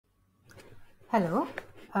Hello.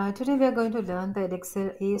 Today we are going to learn the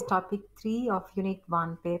Edexcel ACE topic 3 of Unit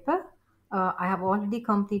 1 paper. I have already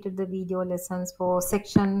completed the video lessons for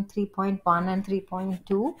section 3.1 and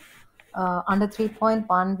 3.2. Under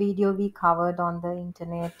 3.1 video we covered on the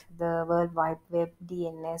internet, the World Wide Web,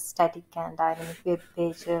 DNS, static and dynamic web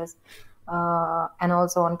pages, and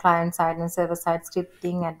also on client side and server side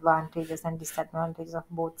scripting, advantages and disadvantages of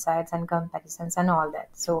both sides and comparisons and all that.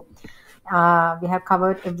 So we have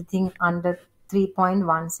covered everything under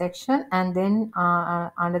 3.1 section, and then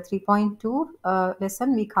under 3.2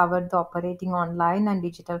 lesson we covered the operating online and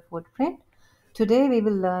digital footprint. Today we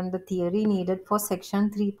will learn the theory needed for section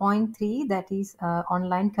 3.3, that is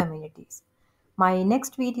online communities. My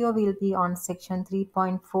next video will be on section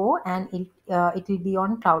 3.4, and it will be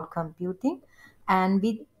on cloud computing, and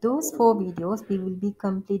with those four videos we will be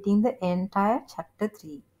completing the entire chapter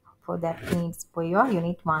 3 for that means for your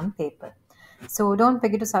unit 1 paper. So don't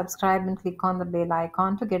forget to subscribe and click on the bell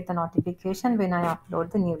icon to get the notification when I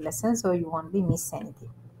upload the new lesson, so you won't be miss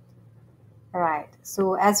anything. Right.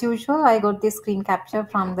 So as usual, I got this screen capture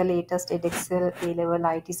from the latest Edexcel A-level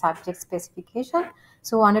IT subject specification.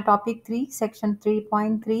 So under topic 3, section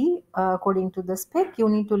 3.3, according to the spec, you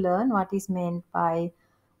need to learn what is meant by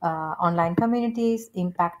online communities,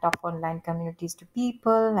 impact of online communities to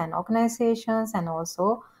people and organizations, and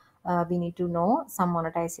also we need to know some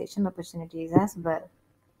monetization opportunities as well.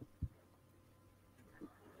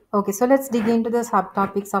 Okay, so let's dig into the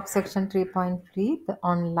subtopics of section 3.3, the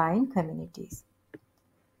online communities.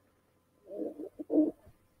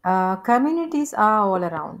 Communities are all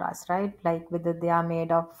around us, right? Like whether they are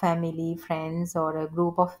made of family, friends, or a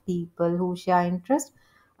group of people who share interest.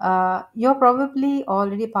 You're probably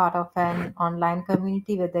already part of an online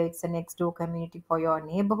community, whether it's a next door community for your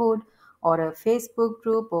neighborhood, or a Facebook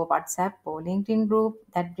group, or WhatsApp, or LinkedIn group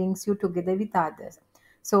that brings you together with others.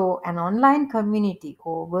 So, an online community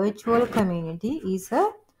or virtual community is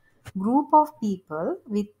a group of people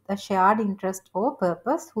with a shared interest or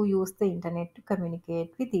purpose who use the internet to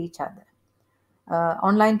communicate with each other.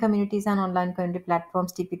 Online communities and online community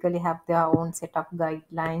platforms typically have their own set of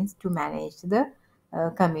guidelines to manage the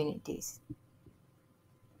communities.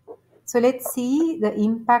 So let's see the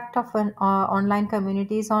impact of an online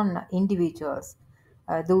communities on individuals,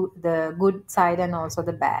 the good side and also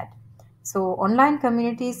the bad. So online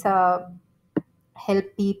communities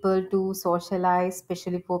help people to socialize,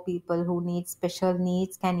 especially for people who need special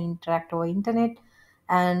needs can interact over internet,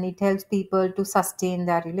 and it helps people to sustain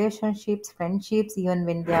their relationships, friendships, even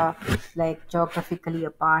when they are like geographically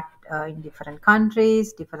apart in different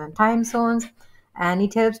countries, different time zones. And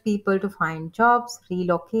it helps people to find jobs,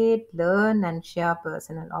 relocate, learn, and share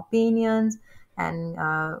personal opinions, and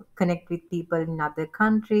connect with people in other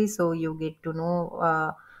countries, so you get to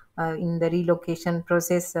know in the relocation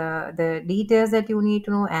process the details that you need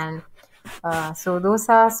to know. And so those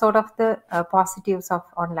are sort of the positives of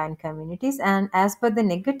online communities. And as per the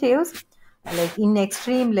negatives, like in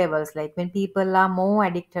extreme levels, like when people are more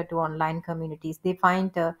addicted to online communities, they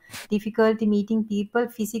find difficulty meeting people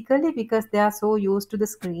physically because they are so used to the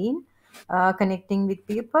screen connecting with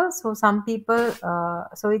people. So some people,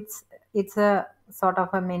 so it's a sort of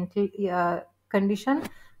a mental condition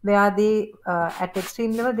where they at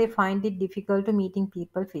extreme level they find it difficult to meeting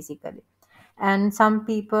people physically. And some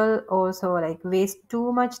people also like waste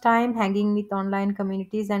too much time hanging with online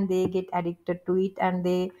communities, and they get addicted to it, and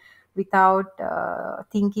they without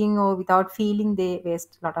thinking or without feeling they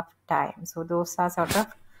waste a lot of time. So those are sort of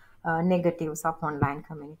negatives of online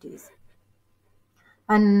communities.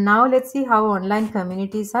 And now let's see how online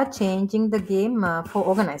communities are changing the game for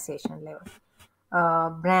organization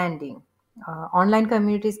level. Branding. Online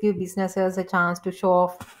communities give businesses a chance to show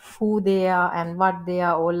off who they are and what they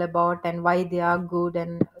are all about and why they are good,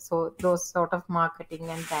 and so those sort of marketing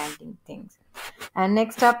and branding things. And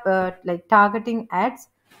next up, like targeting ads.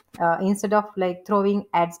 Instead of like throwing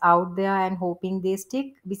ads out there and hoping they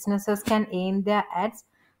stick, businesses can aim their ads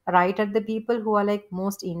right at the people who are like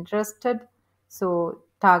most interested. So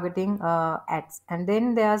targeting ads. And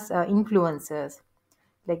then there's influencers,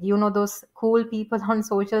 like those cool people on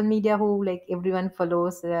social media who like everyone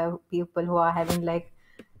follows, people who are having like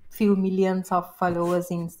few millions of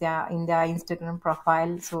followers in their Instagram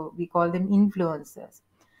profile, so we call them influencers.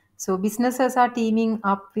 So businesses are teaming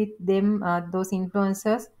up with them, those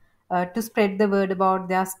influencers, to spread the word about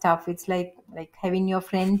their stuff. It's like having your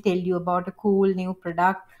friend tell you about a cool new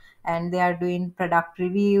product, and they are doing product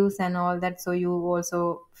reviews and all that. So you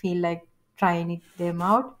also feel like trying them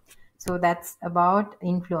out. So that's about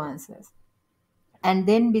influencers. And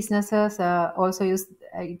then businesses also use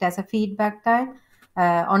it as a feedback time.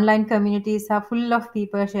 Online communities are full of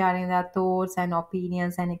people sharing their thoughts and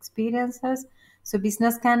opinions and experiences. So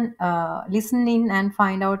business can listen in and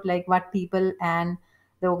find out like what people and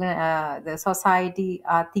the society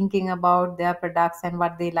are thinking about their products and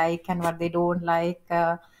what they like and what they don't like,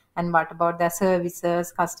 and what about their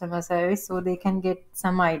services, customer service, so they can get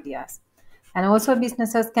some ideas. And also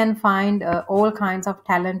businesses can find all kinds of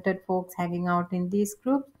talented folks hanging out in these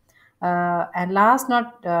groups. And last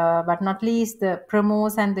not but not least, the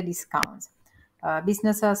promos and the discounts.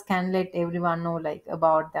 Businesses can let everyone know like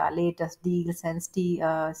about the latest deals and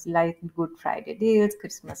like Good Friday deals,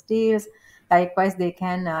 Christmas deals. Likewise, they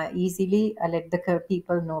can easily let the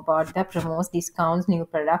people know about the promos, discounts, new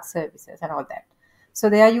products, services, and all that. So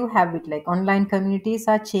there you have it. Like online communities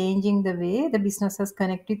are changing the way the businesses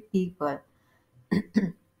connect with people.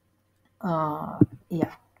 Uh,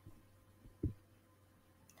 yeah.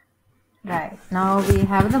 Right. Now we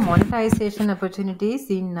have the monetization opportunities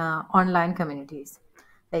in online communities.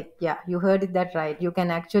 Like, yeah, you heard it that right. You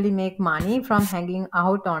can actually make money from hanging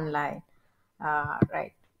out online.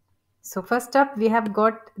 Right. So first up, we have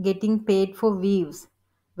got getting paid for views.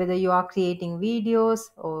 Whether you are creating videos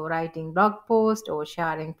or writing blog posts or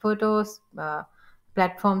sharing photos,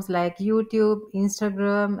 platforms like YouTube,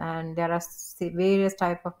 Instagram, and there are various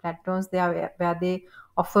type of platforms there where they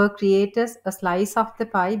offer creators a slice of the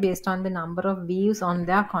pie based on the number of views on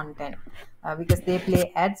their content, because they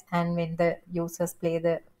play ads, and when the users play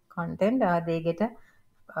the content, they get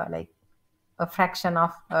like a fraction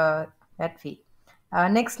of that fee.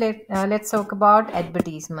 Next, let's talk about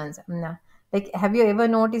advertisements. Like, have you ever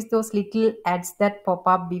noticed those little ads that pop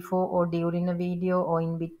up before or during a video or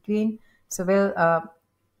in between? So, well,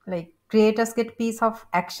 like creators get piece of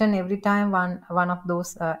action every time one of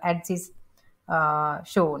those ads is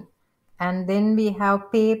shown. And then we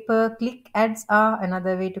have pay per click ads are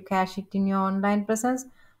another way to cash it in your online presence.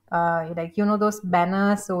 Like, you know, those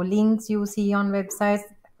banners or links you see on websites,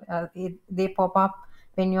 they pop up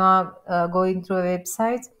when you are going through a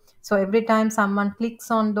website. So every time someone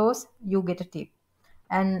clicks on those, you get a tip.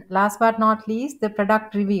 And last but not least, the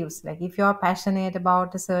product reviews. Like, if you are passionate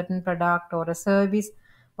about a certain product or a service,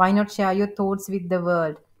 why not share your thoughts with the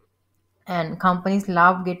world? And companies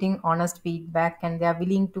love getting honest feedback, and they are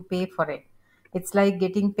willing to pay for it. It's like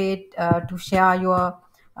getting paid to share your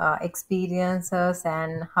experiences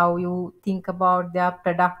and how you think about their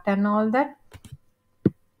product and all that.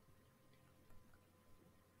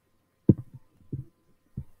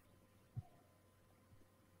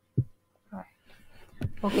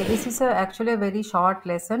 Okay, this is actually a very short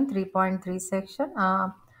lesson, 3.3 section,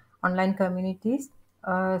 online communities.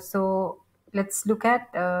 So let's look at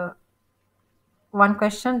one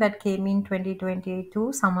question that came in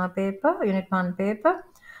 2022 summer paper, unit 1 paper.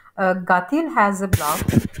 Gatil has a blog.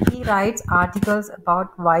 He writes articles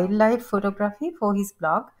about wildlife photography for his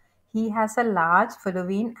blog. He has a large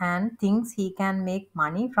following and thinks he can make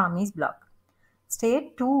money from his blog.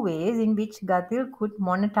 State two ways in which Gatil could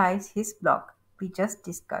monetize his blog. We just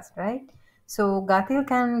discussed, right? So Gatil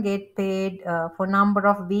can get paid for number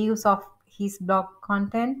of views of his blog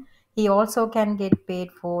content. He also can get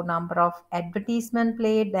paid for number of advertisement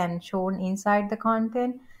played and shown inside the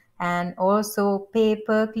content, and also pay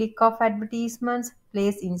per click of advertisements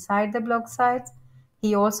placed inside the blog sites.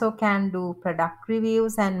 He also can do product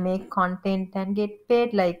reviews and make content and get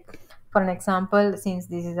paid. Like, for an example, since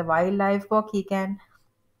this is a wildlife he can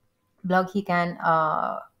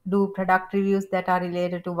do product reviews that are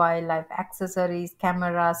related to wildlife accessories,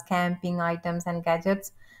 cameras, camping items, and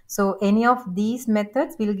gadgets. So any of these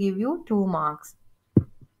methods will give you 2 marks.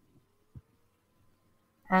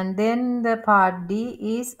 And then the part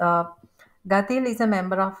D is Gatil is a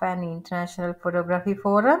member of an international photography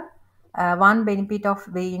forum. One benefit of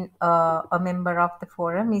being a member of the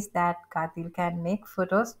forum is that Gatil can make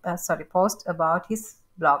post about his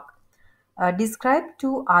blog. Describe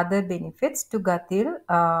two other benefits to Gatil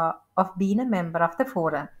of being a member of the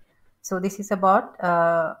forum. So this is about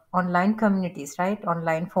online communities, right?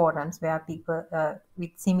 Online forums where people with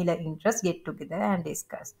similar interests get together and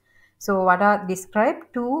discuss. So what are describe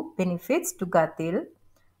two benefits to Gatil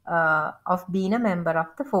of being a member of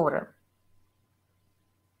the forum?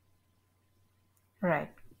 Right.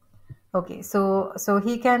 Okay, so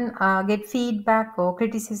he can get feedback or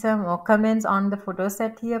criticism or comments on the photos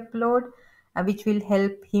that he upload, which will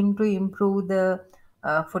help him to improve the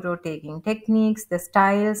photo taking techniques, the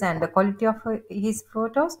styles, and the quality of his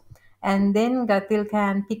photos. And then Gatil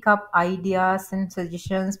can pick up ideas and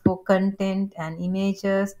suggestions for content and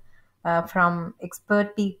images from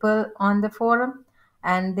expert people on the forum.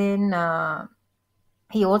 And then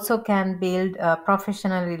He also can build a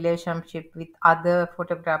professional relationship with other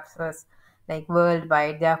photographers, like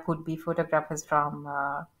worldwide. There could be photographers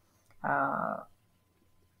uh,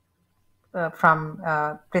 from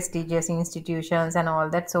prestigious institutions and all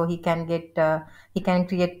that, so he can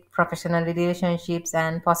create professional relationships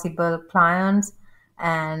and possible clients,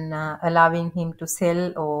 and allowing him to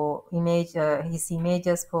sell or image his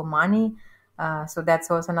images for money. So that's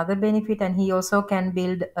also another benefit. And he also can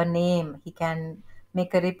build a name. He can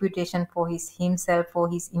make a reputation for himself, for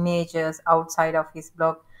his images outside of his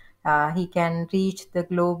blog. He can reach the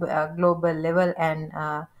global level and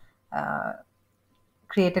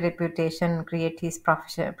create a reputation, create his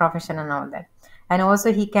profession and all that. And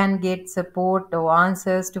also he can get support or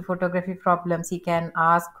answers to photography problems. He can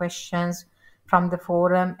ask questions from the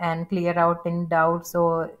forum and clear out any doubts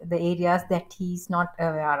or the areas that he's not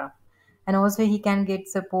aware of. And also he can get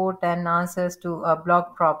support and answers to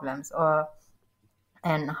blog problems, or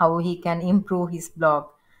and how he can improve his blog.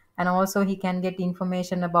 And also he can get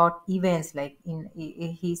information about events, like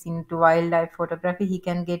he's into wildlife photography, he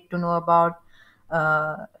can get to know about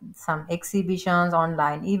some exhibitions,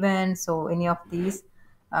 online events. So any of these,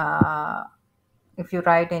 uh, if you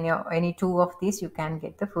write any two of these, you can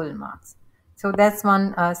get the full marks. So that's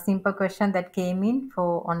one simple question that came in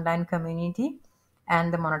for online community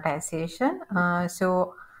and the monetization.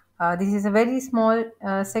 This is a very small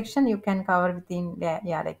section you can cover within,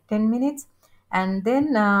 yeah, like 10 minutes. And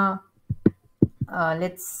then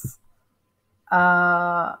let's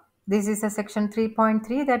this is a section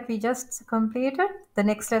 3.3 that we just completed. The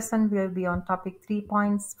next lesson will be on topic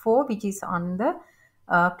 3.4, which is on the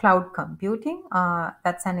cloud computing.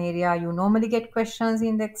 That's an area you normally get questions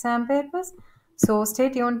in the exam papers. So stay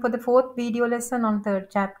tuned for the fourth video lesson on third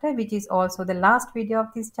chapter, which is also the last video of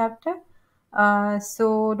this chapter.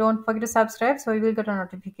 So don't forget to subscribe so you will get a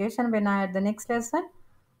notification when I add the next lesson.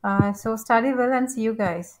 So study well and see you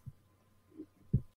guys.